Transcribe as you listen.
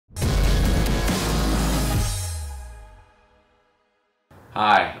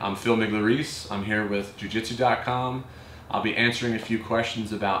Hi, I'm Phil Migliarese. I'm here with JiuJitsu.com. I'll be answering a few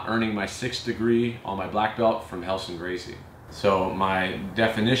questions about earning my 6th degree on my black belt from Relson Gracie. So my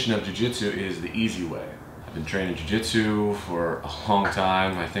definition of Jiu-Jitsu is the easy way. I've been training Jiu-Jitsu for a long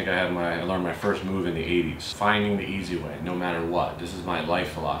time. I think I learned my first move in the 80s. Finding the easy way, no matter what. This is my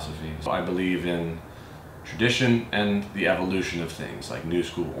life philosophy. So I believe in tradition and the evolution of things, like new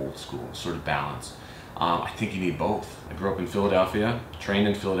school, old school, sort of balance. I think you need both. I grew up in Philadelphia, trained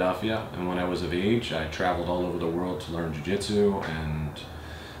in Philadelphia, and when I was of age, I traveled all over the world to learn Jiu-Jitsu and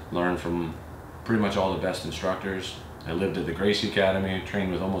learn from pretty much all the best instructors. I lived at the Gracie Academy,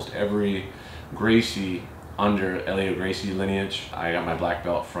 trained with almost every Gracie under Gracie lineage. I got my black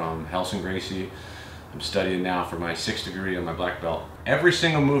belt from Relson Gracie. I'm studying now for my 6th degree on my black belt. Every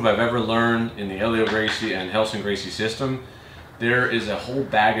single move I've ever learned in the Gracie and Relson Gracie system, there is a whole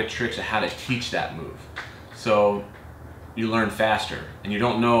bag of tricks of how to teach that move. So you learn faster, and you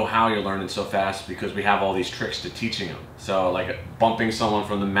don't know how you're learning so fast because we have all these tricks to teaching them. So like bumping someone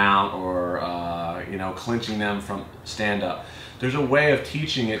from the mount or clinching them from stand up. There's a way of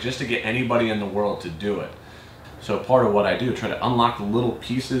teaching it just to get anybody in the world to do it. So part of what I do, try to unlock the little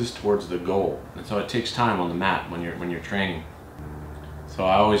pieces towards the goal. And so it takes time on the mat when you're training. So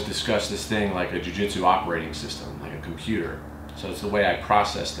I always discuss this thing like a jiu-jitsu operating system, like a computer. So it's the way I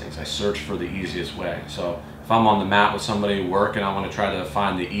process things. I search for the easiest way. So if I'm on the mat with somebody working, I want to try to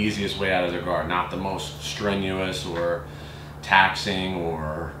find the easiest way out of their guard, not the most strenuous or taxing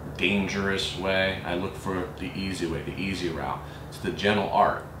or dangerous way. I look for the easy way, the easy route. It's the gentle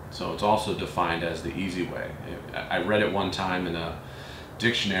art. So it's also defined as the easy way. I read it one time in a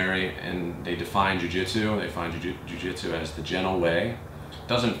dictionary, and they define jiu-jitsu. They find jiu-jitsu as the gentle way. It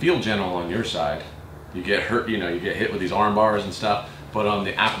doesn't feel gentle on your side. You get hurt, you get hit with these arm bars and stuff, but on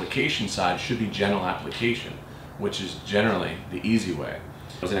the application side, it should be gentle application, which is generally the easy way.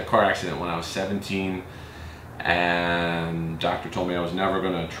 I was in a car accident when I was 17, and doctor told me I was never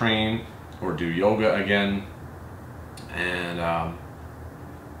going to train or do yoga again. And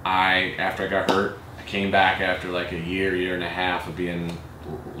after I got hurt, I came back after like a year and a half of being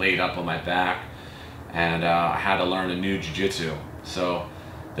laid up on my back, and I had to learn a new jiu-jitsu. So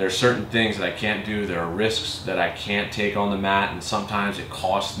there are certain things that I can't do. There are risks that I can't take on the mat, and sometimes it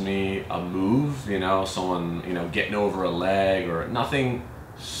costs me a move, someone, getting over a leg, or nothing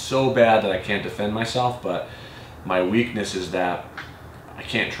so bad that I can't defend myself, but my weakness is that I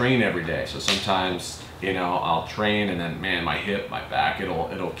can't train every day. So sometimes, I'll train and then, man, my hip, my back,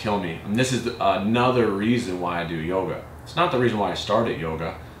 it'll kill me. And this is another reason why I do yoga. It's not the reason why I started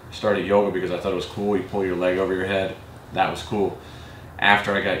yoga. I started yoga because I thought it was cool. You pull your leg over your head. That was cool.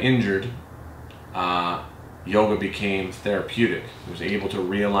 After I got injured, yoga became therapeutic. I was able to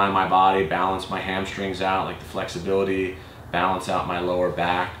realign my body, balance my hamstrings out, like the flexibility, balance out my lower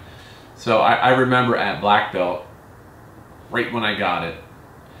back. So I remember at black belt, right when I got it,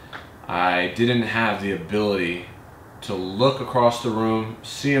 I didn't have the ability to look across the room,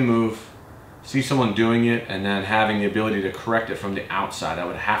 see a move, see someone doing it, and then having the ability to correct it from the outside. I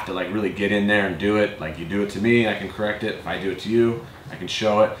would have to really get in there and do it. Like, you do it to me, I can correct it. If I do it to you, I can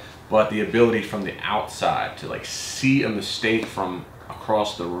show it. But the ability from the outside to see a mistake from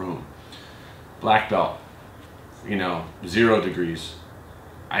across the room. Black belt, 0 degrees.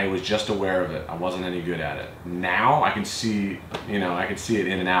 I was just aware of it. I wasn't any good at it. Now I can see, I can see it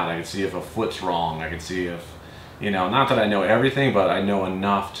in and out. I can see if a foot's wrong. I can see if, not that I know everything, but I know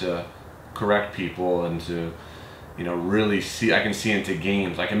enough to correct people and to, really see. I can see into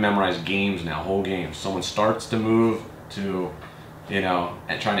games. I can memorize games now, whole games. Someone starts to move to,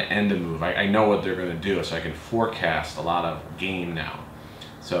 and trying to end a move. I know what they're going to do, so I can forecast a lot of game now.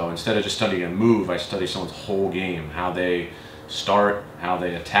 So instead of just studying a move, I study someone's whole game, how they start, how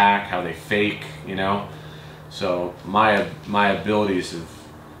they attack, how they fake, So my abilities have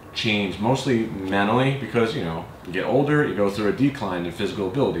changed mostly mentally because, you get older, you go through a decline in physical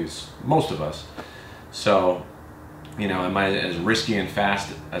abilities, most of us. So, am I as risky and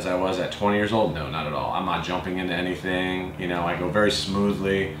fast as I was at 20 years old? No, not at all. I'm not jumping into anything, I go very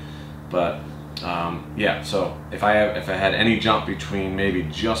smoothly, but yeah, so if I had any jump between maybe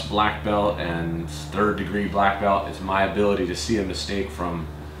just black belt and 3rd degree black belt, it's my ability to see a mistake from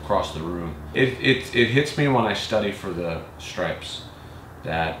across the room. It hits me when I study for the stripes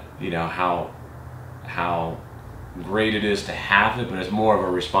that, how great it is to have it, but it's more of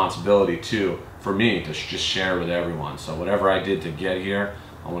a responsibility too for me to just share with everyone. So whatever I did to get here,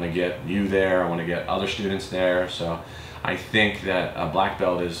 I want to get you there, I want to get other students there. So I think that a black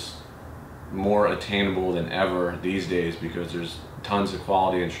belt is more attainable than ever these days because there's tons of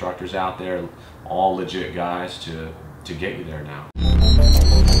quality instructors out there, all legit guys to get you there now.